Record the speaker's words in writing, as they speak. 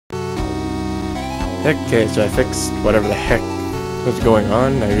Okay, so I fixed whatever the heck was going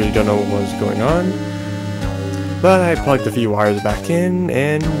on. I really don't know what was going on. But I plugged a few wires back in,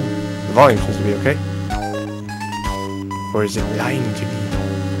 and the volume seems to be okay. Or is it lying to me?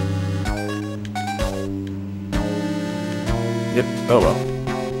 Yep, oh well.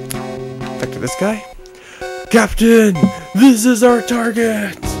 Back to this guy. Captain! This is our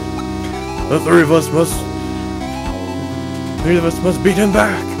target! The three of us must beat him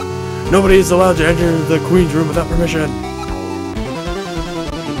back! Nobody is allowed to enter the Queen's room without permission.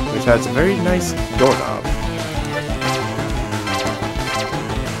 Which has a very nice doorknob.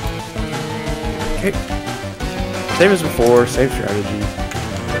 Okay. Same as before, same strategy.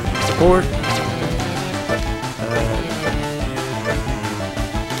 Support.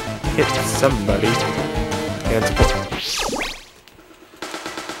 Hit somebody. And support.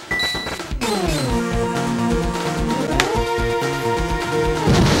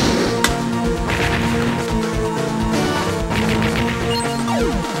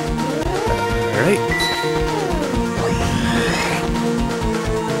 Alright.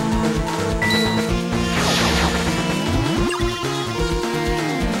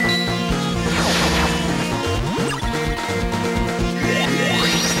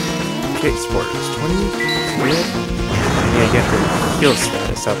 Okay, support is 20. Good. Yeah, get her heal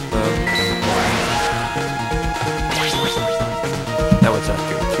status up though. That one's not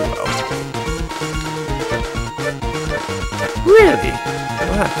doing too well. Really?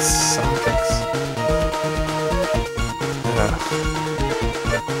 Well, that sucks.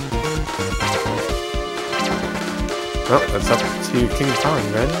 Well, that's up to King Kong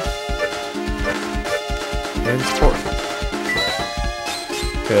then. And support.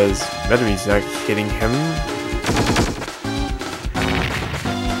 Because Medabee's not hitting him.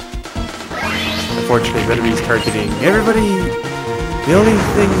 Unfortunately, Medabee's targeting everybody. The only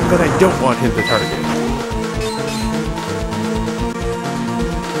thing that I don't want him to target.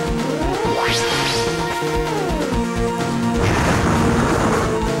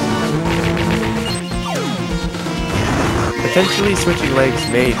 Potentially switching legs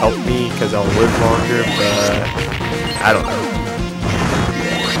may help me because I'll live longer, but I don't know.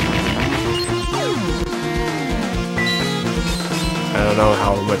 I don't know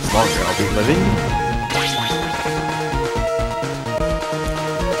how much longer I'll be living.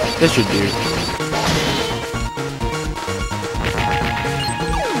 This should do.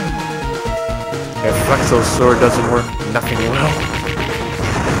 If Flexo's sword doesn't work, nothing will.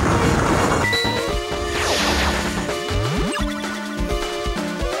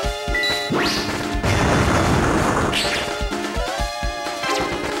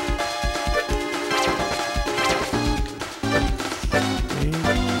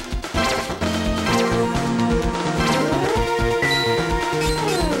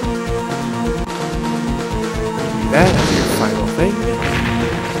 That is your final thing.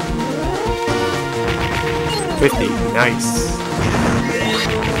 50, nice.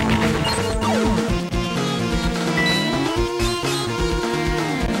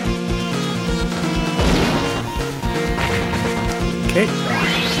 Okay.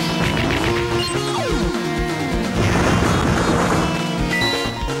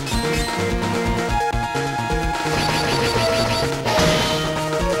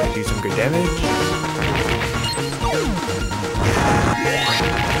 I do some good damage.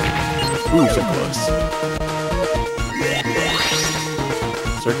 Ooh, so close.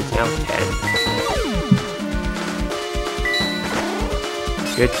 Circuit's now 10.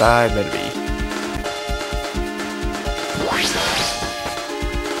 Goodbye, Metabee.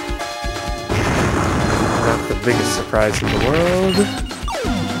 Not the biggest surprise in the world.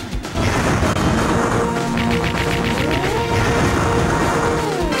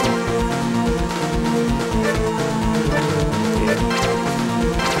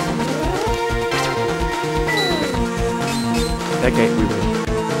 Okay, we win.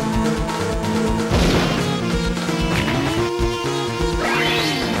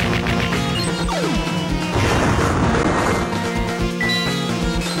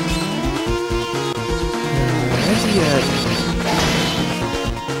 Where's he at?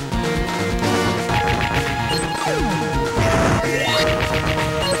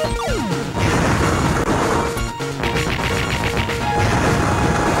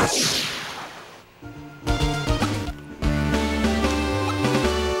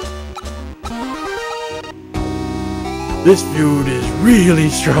 This feud is really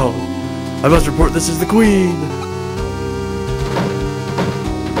strong. I must report this is the Queen.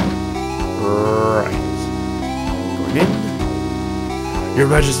 Right. Going in. Your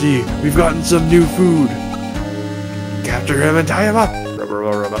Majesty, we've gotten some new food. Capture him and tie him up. Rubber.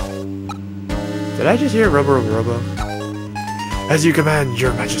 Did I just hear Robo? As you command,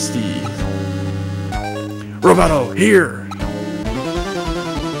 your majesty. Roboto, here!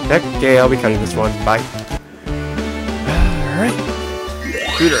 Okay, I'll be cutting this one. Bye. Alright.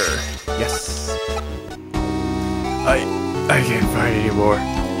 Shooter. Yes. I can't find any more.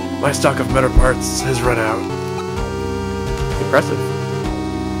 My stock of meta parts has run out. Impressive.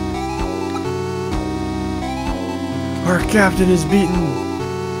 Our captain is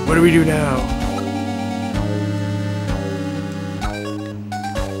beaten. What do we do now?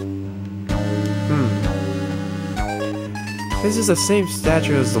 This is the same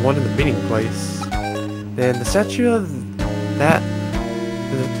statue as the one in the meeting place. Then the statue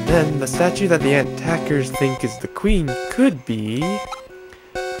that the attackers think is the queen could be.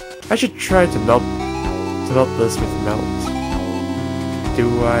 I should try to melt this with melt.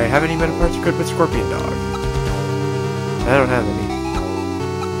 Do I have any meta parts equipped with Scorpion Dog? I don't have any.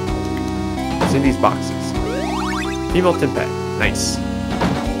 It's in these boxes. Female Timpet. Nice.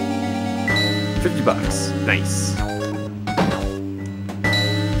 $50. Nice.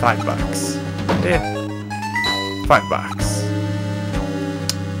 $5. Yeah.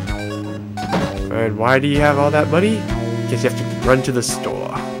 $5. And why do you have all that money? Because you have to run to the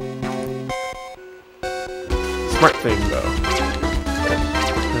store. Smart thing, though.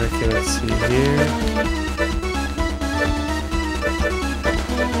 Okay, let's see here.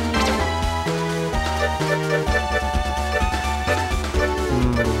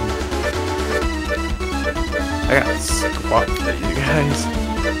 I got squat for you guys.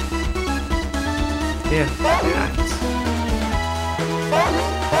 Yeah, that.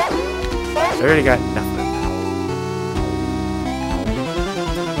 I already got nothing.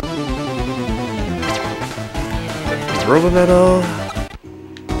 Robo-metal.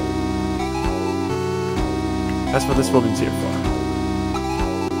 That's what this woman's here for.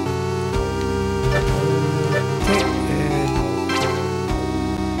 Okay, and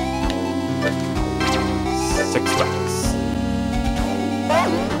 $6.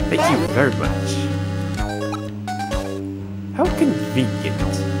 Thank you very much. How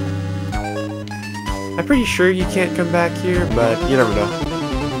convenient. I'm pretty sure you can't come back here, but you never know.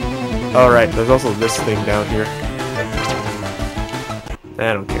 Alright, there's also this thing down here.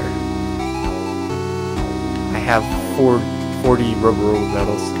 I don't care. I have 40 rubber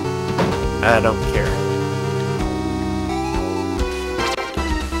medals. I don't care.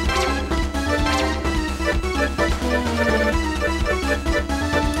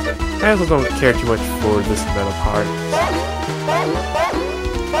 I also don't care too much for this metal part.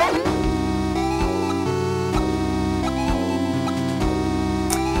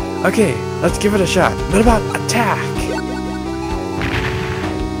 Okay, let's give it a shot. Medabot, attack!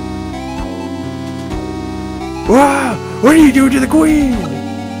 Wow! What are you doing to the queen?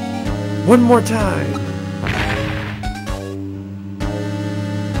 One more time.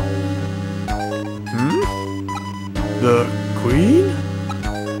 The queen?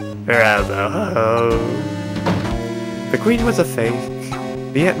 The queen was a fake.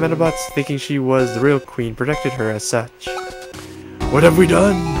 The Ant Medabots, thinking she was the real queen, protected her as such. What have we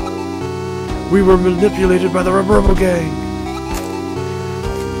done? We were manipulated by the Robo gang.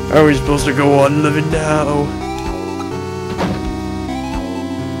 Are we supposed to go on living now?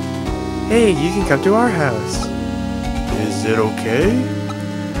 Hey, you can come to our house. Is it okay?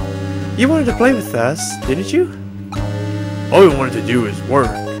 You wanted to play with us, didn't you? All we wanted to do is work.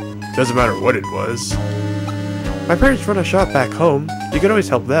 Doesn't matter what it was. My parents run a shop back home. You could always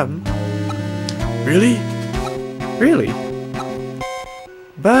help them. Really? Really?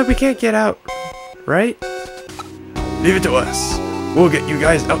 But we can't get out, right? Leave it to us. We'll get you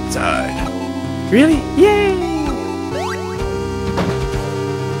guys outside. Really? Yay!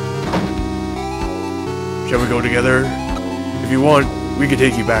 Shall we go together? If you want, we can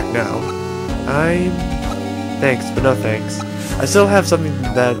take you back now. Thanks, but no thanks. I still have something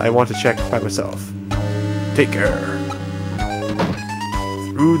that I want to check by myself. Take care.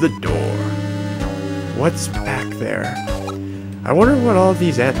 Through the door. What's back there? I wonder what all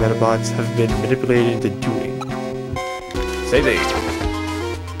these Ant Medabots have been manipulated into doing. Say they.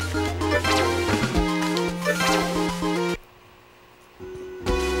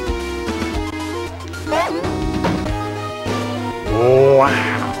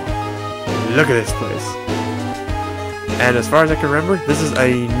 Wow! Look at this place. And as far as I can remember, this is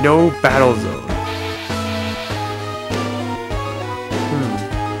a no battle zone.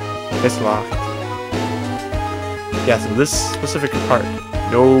 It's locked. Yeah, so this specific part,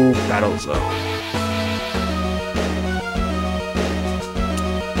 no battle zone.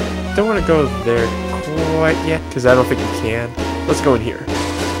 Don't want to go there quite yet, because I don't think we can. Let's go in here.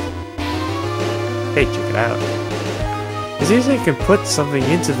 Hey, check it out. It seems like I can put something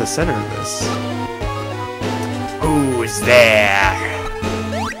into the center of this. Who's there?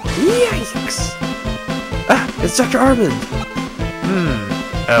 Yikes! Ah, it's Dr. Armand!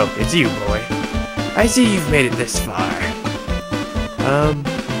 Oh, it's you, boy. I see you've made it this far.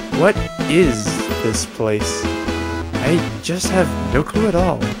 What is this place? I just have no clue at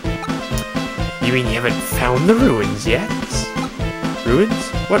all. You mean you haven't found the ruins yet? Ruins?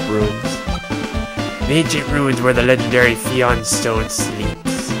 What ruins? The ancient ruins where the legendary Theon stone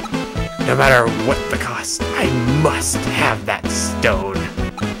sleeps. No matter what the cost, I must have that stone.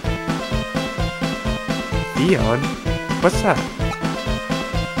 Theon? What's that?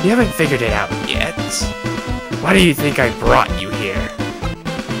 You haven't figured it out yet. Why do you think I brought you here?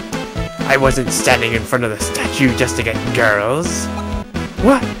 I wasn't standing in front of the statue just to get girls.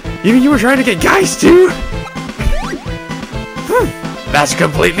 What? You mean you were trying to get guys too? That's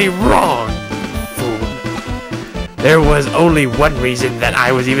completely wrong, fool. There was only one reason that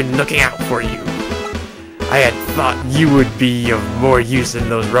I was even looking out for you. I had thought you would be of more use than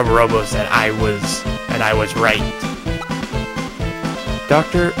those rubber robos, and I was right.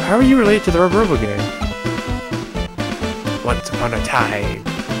 Doctor, how are you related to the Rubber Robo gang? Once upon a time.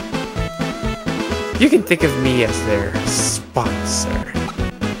 You can think of me as their sponsor.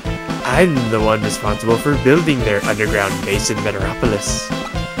 I'm the one responsible for building their underground base in Medabots.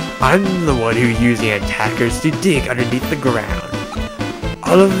 I'm the one who used the attackers to dig underneath the ground.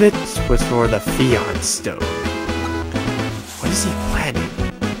 All of it was for the Theon stone. What is he planning?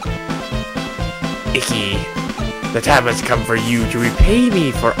 Icky. The time has come for you to repay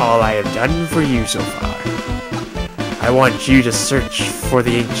me for all I have done for you so far. I want you to search for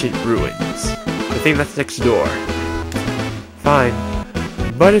the ancient ruins. The thing that's next door. Fine.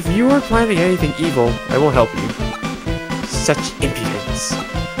 But if you are planning anything evil, I will help you. Such impudence.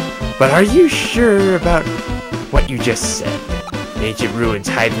 But are you sure about what you just said? The ancient ruins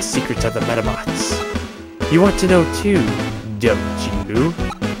hide the secrets of the Medabots. You want to know too, don't you?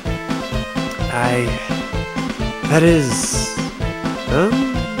 That is...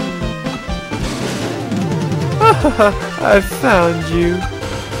 I found you.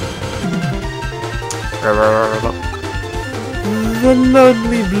 The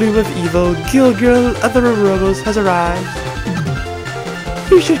lonely bloom of evil, Gill Girl of the Robos, has arrived.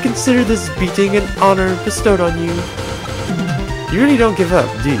 You should consider this beating an honor bestowed on you. You really don't give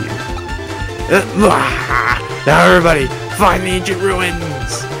up, do you? Now everybody, find the ancient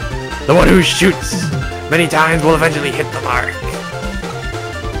ruins! The one who shoots many times will eventually hit the mark.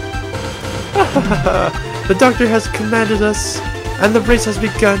 The doctor has commanded us, and the race has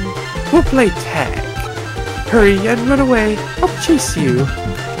begun. We'll play tag. Hurry and run away. I'll chase you.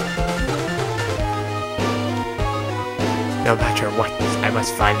 No matter what, I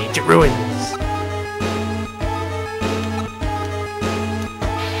must find the ancient ruins.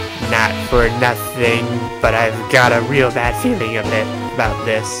 Not for nothing, but I've got a real bad feeling about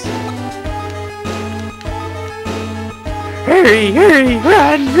this. Hurry, hurry,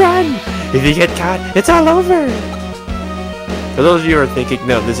 run, run! If you get caught, it's all over! For those of you who are thinking,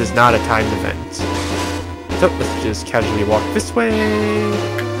 no, this is not a timed event. So, let's just casually walk this way.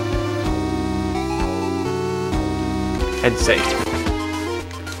 And save.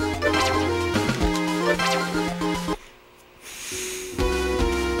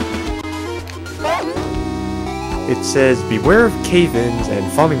 It says, beware of cave-ins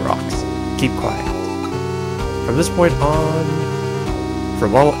and falling rocks. Keep quiet. From this point on,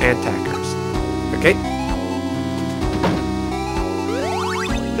 from all attackers. Okay?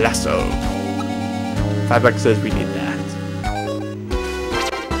 Lasso. 5 bucks says we need that.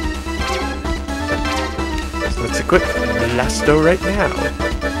 So let's equip Lasso right now.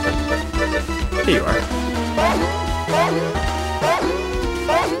 Here you are.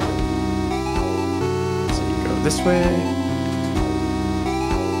 So you go this way.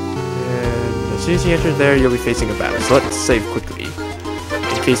 As soon as you enter there, you'll be facing a battle. So let's save quickly,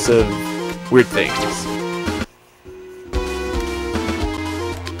 in case of weird things.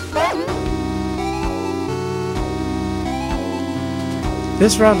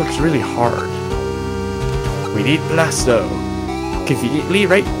 This route looks really hard. We need Blasto. Conveniently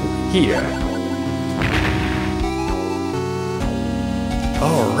right here.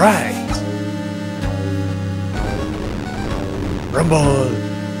 Alright. Rumble.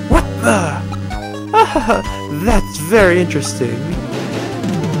 What the? That's very interesting.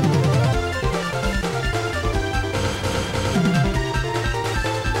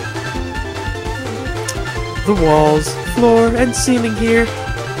 The walls, floor, and ceiling here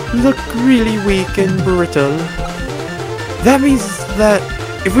look really weak and brittle. That means that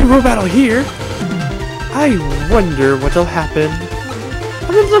if we roll battle here, I wonder what'll happen. I'm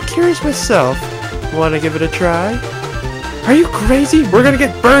a little curious myself. Wanna give it a try? Are you crazy? We're gonna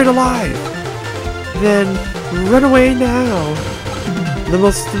get buried alive! Then, run away now. The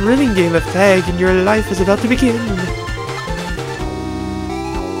most thrilling game of tag in your life is about to begin.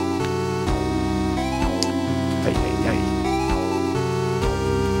 Hey, hey, hey.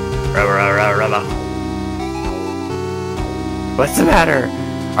 Rubber. What's the matter?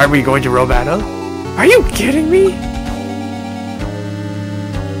 Are we going to row battle? Are you kidding me?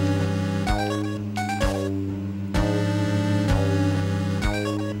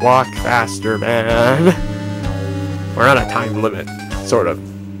 Walk faster, man. We're on a time limit, sort of.